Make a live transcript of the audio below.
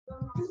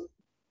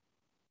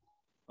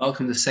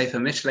Welcome to Sefer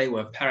Mishlei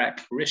with Perek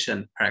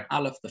Rishon, Perek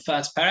Aleph, the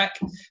first Perek.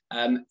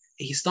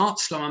 He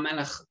starts Shlomo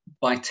Melech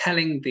by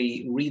telling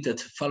the reader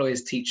to follow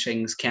his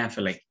teachings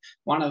carefully.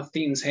 One of the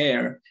themes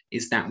here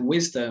is that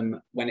wisdom,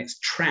 when it's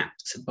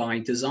trapped by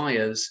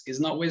desires,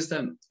 is not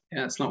wisdom.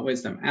 Yeah, it's not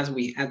wisdom. As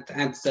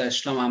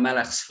Shlomo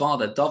Melech's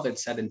father, David,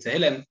 said in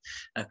Tehillim,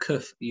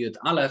 Kuf Yud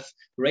Aleph,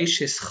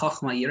 Reishis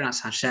Chochma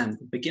Yiras Hashem.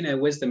 The beginner of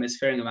wisdom is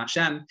fearing of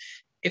Hashem.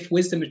 If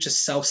wisdom is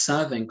just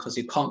self-serving because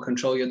you can't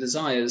control your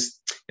desires,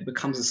 it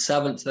becomes a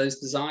servant to those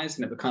desires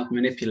and it becomes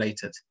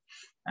manipulated.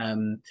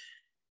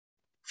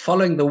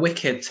 Following the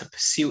wicked to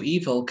pursue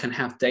evil can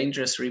have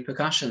dangerous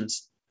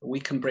repercussions. We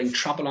can bring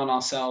trouble on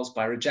ourselves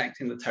by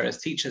rejecting the Torah's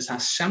teachers.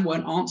 Hashem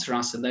won't answer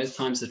us in those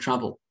times of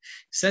trouble.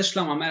 Says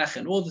Shlomo Melech,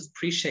 in order to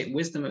appreciate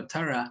wisdom of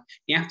Torah,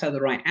 you have to have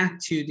the right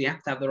attitude, you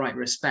have to have the right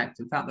respect.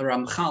 In fact, the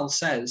Ramchal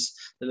says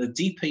that the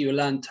deeper you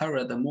learn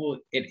Torah, the more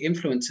it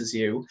influences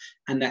you.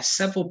 And there's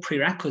several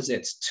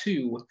prerequisites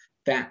to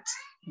that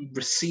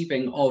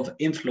receiving of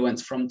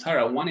influence from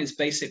Torah. One is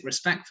basic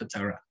respect for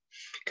Torah.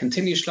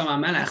 Continues Shlomo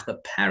Melech, the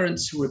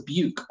parent's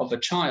rebuke of a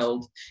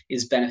child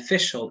is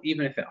beneficial,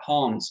 even if it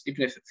harms,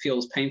 even if it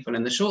feels painful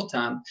in the short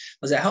term,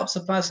 as it helps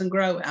a person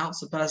grow, it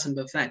helps a person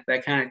perfect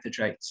their character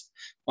traits.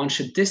 One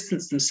should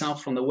distance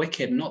themselves from the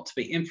wicked, not to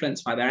be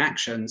influenced by their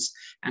actions.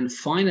 And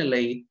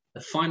finally,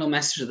 the final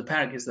message of the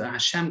Perek is that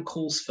Hashem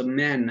calls for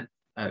men,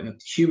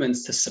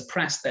 humans, to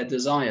suppress their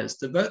desires,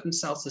 devote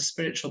themselves to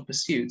spiritual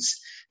pursuits,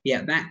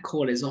 yet that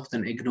call is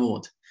often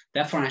ignored.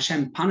 Therefore,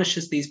 Hashem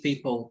punishes these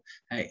people.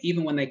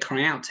 Even when they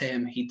cry out to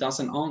him, he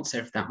doesn't answer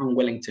if they're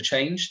unwilling to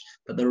change,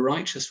 but the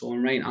righteous will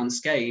remain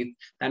unscathed.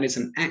 That is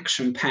an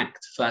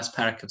action-packed first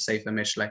Perek of Sefer Mishlei.